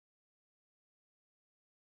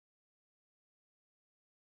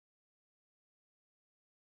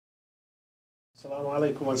Assalamu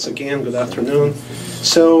alaikum once again, good afternoon.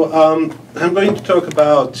 So I'm going to talk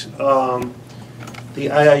about the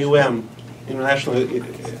IIUM, International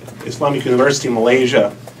Islamic University in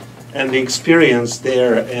Malaysia, and the experience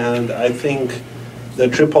there, and I think the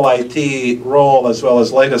IIIT role as well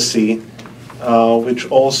as legacy, which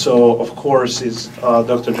also, of course, is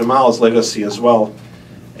Dr. Jamal's legacy as well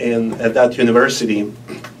at that university.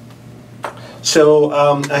 So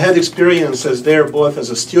I had experiences there both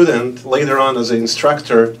as a student, later on as an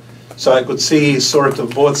instructor, so I could see sort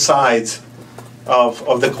of both sides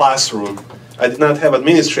of the classroom. I did not have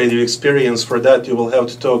administrative experience. For that you will have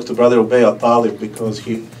to talk to Brother Ubay al-Talib, because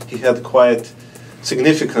he had quite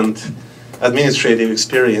significant administrative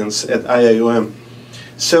experience at IIUM.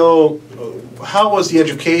 So how was the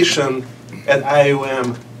education at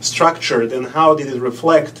IIUM structured, and how did it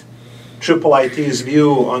reflect IIIT's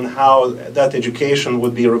view on how that education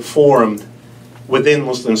would be reformed within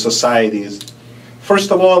Muslim societies?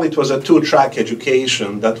 First of all, it was a two-track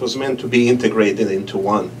education that was meant to be integrated into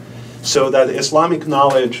one, so that Islamic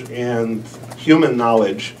knowledge and human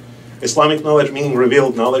knowledge, Islamic knowledge meaning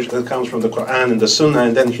revealed knowledge that comes from the Quran and the Sunnah,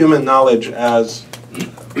 and then human knowledge as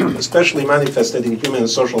especially manifested in human and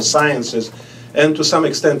social sciences, and to some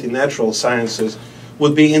extent in natural sciences,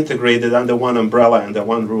 would be integrated under one umbrella, under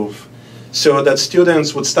one roof, so that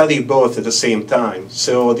students would study both at the same time.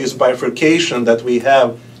 So this bifurcation that we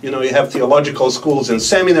have, you have theological schools and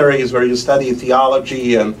seminaries where you study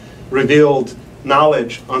theology and revealed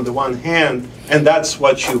knowledge on the one hand, and that's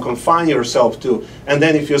what you confine yourself to. And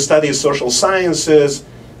then if you study social sciences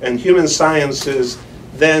and human sciences,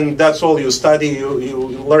 then that's all you study. You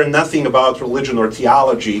learn nothing about religion or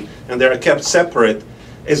theology, and they're kept separate.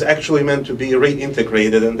 Is actually meant to be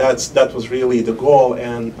reintegrated, and that was really the goal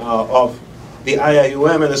of the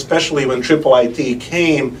IIUM, and especially when IIIT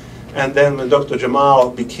came, and then when Dr.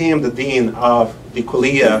 Jamal became the dean of the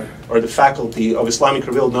Kuliya, or the Faculty of Islamic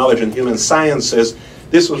Revealed Knowledge and Human Sciences,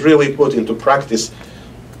 this was really put into practice.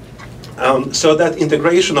 So that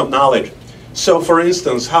integration of knowledge. So for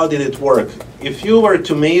instance, how did it work? If you were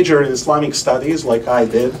to major in Islamic studies, like I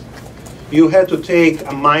did, you had to take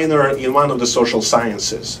a minor in one of the social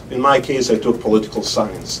sciences. In my case, I took political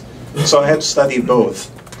science. So I had to study both.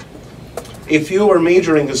 If you were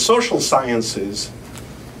majoring in social sciences,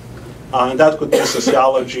 and that could be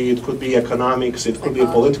sociology, it could be economics, it could be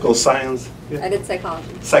political science. I did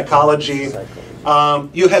psychology. Psychology.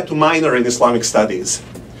 You had to minor in Islamic studies.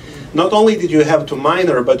 Not only did you have to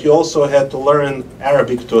minor, but you also had to learn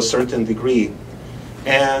Arabic to a certain degree.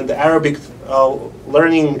 And Arabic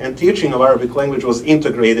learning and teaching of Arabic language was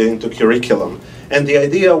integrated into curriculum. And the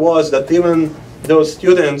idea was that even those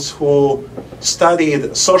students who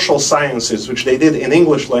studied social sciences, which they did in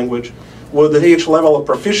English language, would reach level of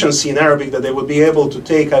proficiency in Arabic that they would be able to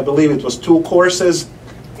take, I believe it was 2 courses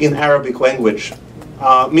in Arabic language,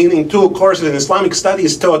 meaning 2 courses in Islamic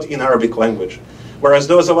studies taught in Arabic language. Whereas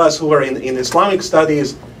those of us who were in Islamic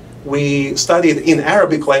studies, we studied in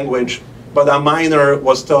Arabic language, but a minor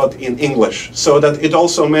was taught in English, so that it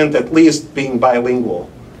also meant at least being bilingual,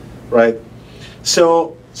 right?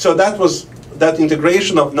 So that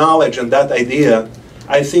integration of knowledge, and that idea,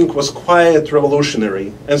 I think, was quite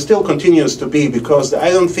revolutionary, and still continues to be, because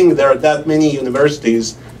I don't think there are that many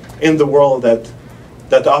universities in the world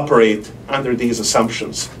that operate under these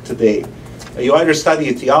assumptions today. You either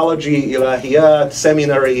study theology, ilahiyat,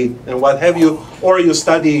 seminary, and what have you, or you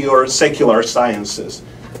study your secular sciences.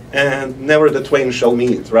 And never the twain shall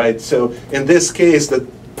meet, right? So in this case, that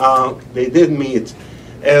they did meet,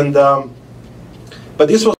 and but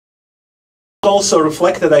this was also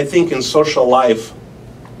reflected, I think, in social life,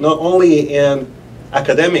 not only in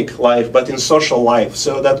academic life, but in social life.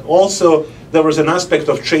 So that also there was an aspect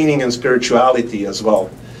of training and spirituality as well,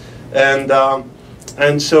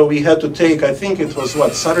 and so we had to take, I think it was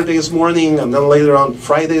Saturdays morning, and then later on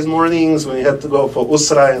Fridays mornings when we had to go for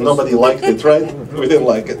Usra, and nobody liked it, right? We didn't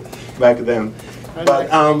like it back then. But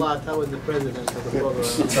I was the president of the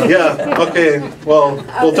program. Yeah. Okay. Well,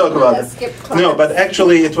 we'll talk about it. No, but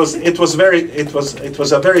actually, it was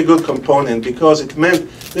a very good component, because it meant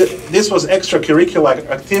this was extracurricular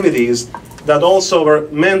activities that also were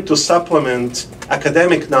meant to supplement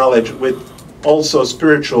academic knowledge with also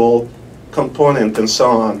spiritual component and so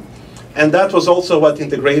on. And that was also what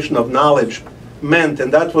integration of knowledge meant, and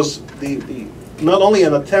that was the not only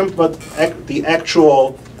an attempt, but the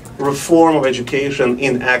actual reform of education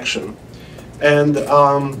in action. And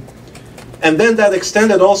then that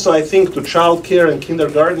extended also, I think, to childcare and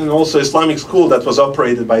kindergarten, and also Islamic school that was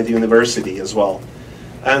operated by the university as well.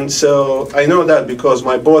 And so I know that because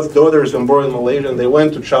my both daughters were born in Malaysia and they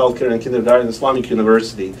went to childcare and kindergarten at Islamic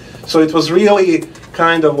University. So it was really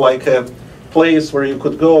kind of like a place where you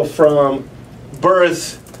could go from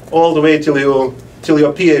birth all the way till your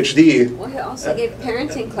PhD. Well, he also gave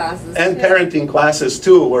parenting classes. And too. parenting classes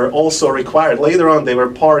too were also required. Later on, they were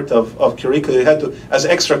part of curriculum. You had to, as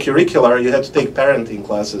extracurricular, you had to take parenting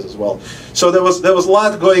classes as well. So there was a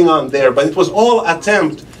lot going on there, but it was all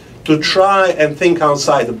attempt to try and think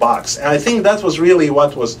outside the box. And I think that was really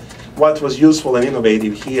what was useful and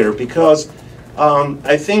innovative here, because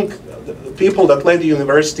I think the people that led the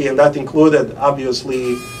university, and that included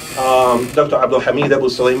obviously Dr. Abdul Hamid Abu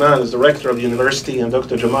Sulaiman as the rector of the university, and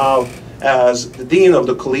Dr. Jamal as the dean of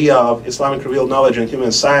the Kuliya of Islamic Revealed Knowledge and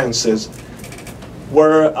Human Sciences,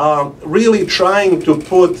 were really trying to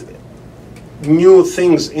put new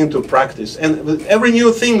things into practice. And with every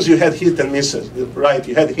new things you had hit and misses, right?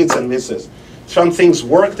 You had hits and misses. Some things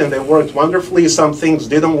worked and they worked wonderfully. Some things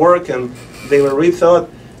didn't work and they were rethought.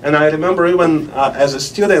 And I remember even as a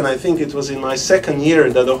student, I think it was in my second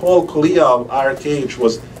year, that the whole Kuliya of IIIT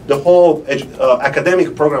was, the whole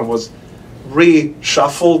academic program was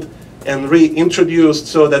reshuffled and reintroduced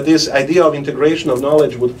so that this idea of integration of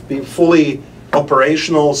knowledge would be fully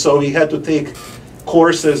operational. So we had to take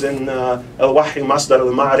courses in Al-Wahy Masdar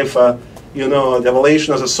al-Ma'rifa, you know,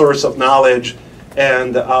 revelation as a source of knowledge,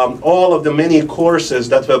 and all of the many courses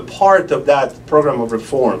that were part of that program of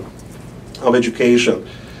reform of education.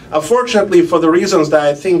 Unfortunately, for the reasons that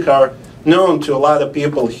I think are known to a lot of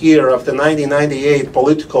people here, after 1998,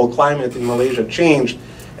 political climate in Malaysia changed,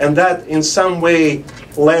 and that in some way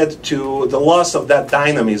led to the loss of that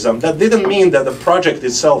dynamism. That didn't mean that the project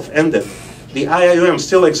itself ended. The IIUM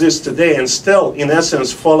still exists today and still, in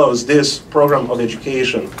essence, follows this program of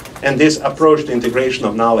education and this approach to integration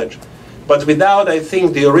of knowledge. But without, I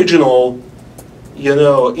think, the original, you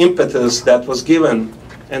know, impetus that was given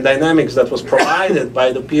and dynamics that was provided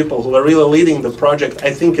by the people who were really leading the project,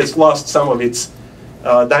 I think it's lost some of its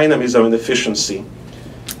dynamism and efficiency.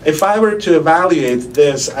 If I were to evaluate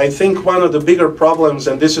this, I think one of the bigger problems,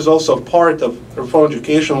 and this is also part of reform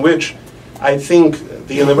education, which I think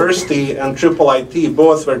the university and IIIT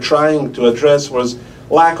both were trying to address, was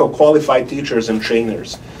lack of qualified teachers and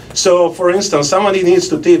trainers. So, for instance, somebody needs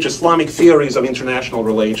to teach Islamic theories of international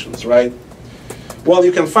relations, right? Well,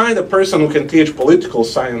 you can find a person who can teach political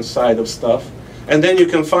science side of stuff, and then you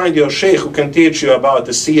can find your sheikh who can teach you about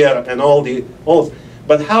the seer and all.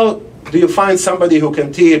 But how do you find somebody who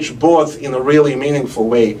can teach both in a really meaningful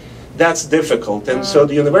way? That's difficult. And so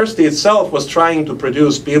the university itself was trying to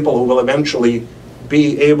produce people who will eventually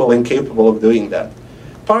be able and capable of doing that.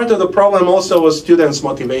 Part of the problem also was students'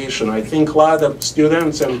 motivation. I think a lot of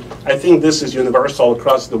students, and I think this is universal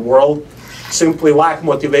across the world, simply lack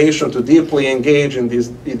motivation to deeply engage in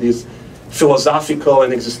these philosophical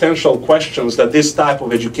and existential questions that this type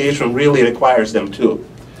of education really requires them to.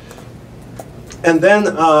 And then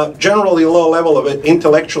generally low level of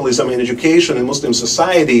intellectualism in education in Muslim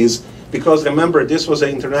societies, because remember, this was an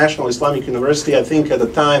international Islamic university. I think at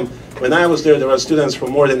the time when I was there, there were students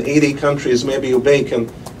from more than 80 countries. Maybe Ubay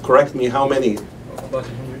can correct me, how many? About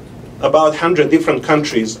 100. About 100 different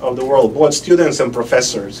countries of the world, both students and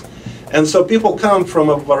professors. And so people come from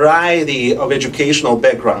a variety of educational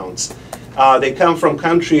backgrounds. They come from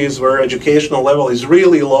countries where educational level is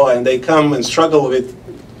really low, and they come and struggle with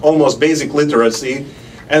almost basic literacy,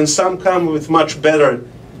 and some come with much better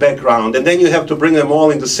background, and then you have to bring them all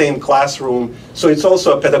in the same classroom, so it's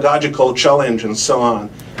also a pedagogical challenge and so on.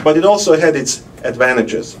 But it also had its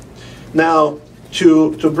advantages. Now,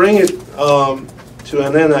 to bring it to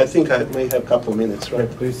an end, I think I may have a couple minutes, right?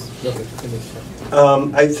 Yeah, please. Okay, finish.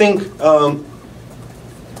 I think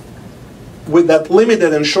with that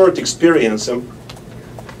limited and short experience,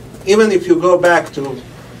 even if you go back to,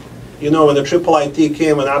 you know, when the IIIT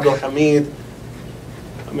came and Abdul Hamid,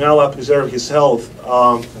 may Allah preserve his health,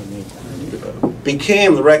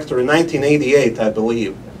 became the rector in 1988, I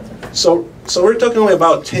believe. So we're talking only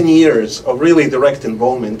about 10 years of really direct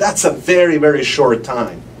involvement. That's a very, very short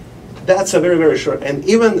time. That's a very, very short. And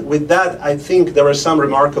even with that, I think there were some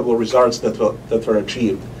remarkable results that were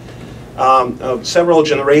achieved. Several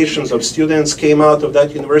generations of students came out of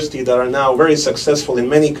that university that are now very successful in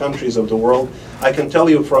many countries of the world. I can tell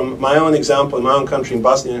you from my own example in my own country, in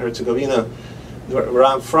Bosnia and Herzegovina, where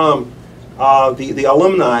I'm from, the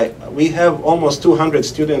alumni, we have almost 200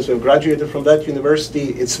 students who have graduated from that university.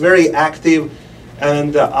 It's very active,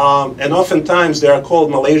 and oftentimes they are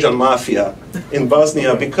called Malaysian Mafia in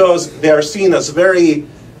Bosnia because they are seen as very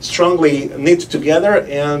strongly knit together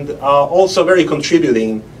and also very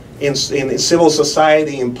contributing in civil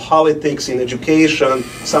society, in politics, in education.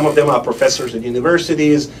 Some of them are professors at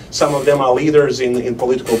universities. Some of them are leaders in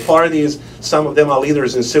political parties. Some of them are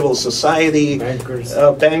leaders in civil society,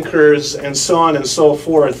 bankers, and so on and so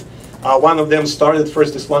forth. One of them started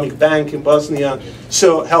First Islamic Bank in Bosnia,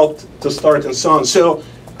 so helped to start and so on. So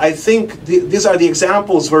I think these are the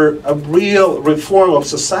examples where a real reform of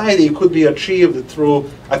society could be achieved through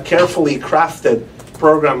a carefully crafted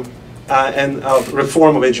program and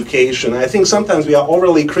reform of education. I think sometimes we are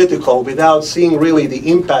overly critical without seeing really the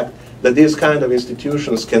impact that these kind of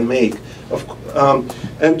institutions can make.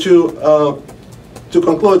 And to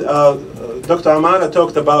conclude, Dr. Amara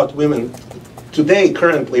talked about women. Today,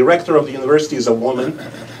 currently, rector of the university is a woman,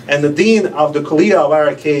 and the dean of the Kuliya of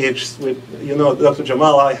RKH, with, you know, Dr.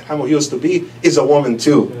 Jamal, who used to be, is a woman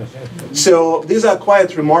too. So these are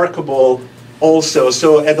quite remarkable also.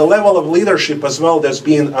 So at the level of leadership as well, there's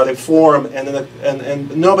been a reform,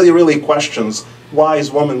 and nobody really questions why is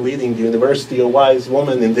woman leading the university or why is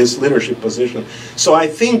woman in this leadership position. So I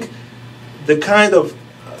think the kind of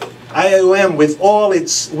IIUM, with all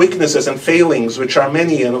its weaknesses and failings, which are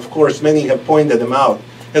many, and of course many have pointed them out,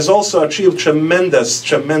 has also achieved tremendous,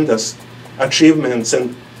 tremendous achievements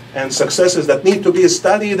and successes that need to be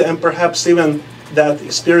studied, and perhaps even that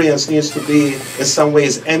experience needs to be in some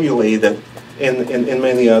ways emulated in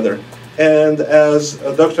many other. And as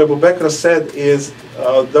Dr. Abu Bakr said,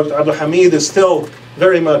 Dr. Abdul Hamid is still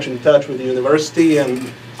very much in touch with the university and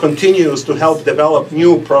continues to help develop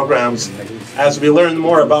new programs. As we learn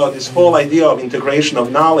more about this whole idea of integration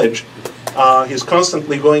of knowledge, he's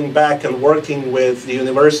constantly going back and working with the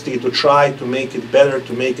university to try to make it better,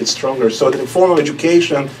 to make it stronger. So the reform of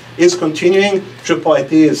education is continuing.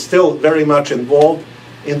 IIIT is still very much involved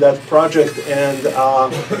in that project, and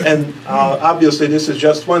obviously this is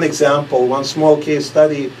just one example, one small case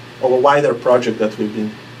study of a wider project that we've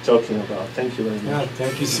been talking about. Thank you very much. Yeah,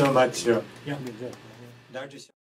 thank you so much.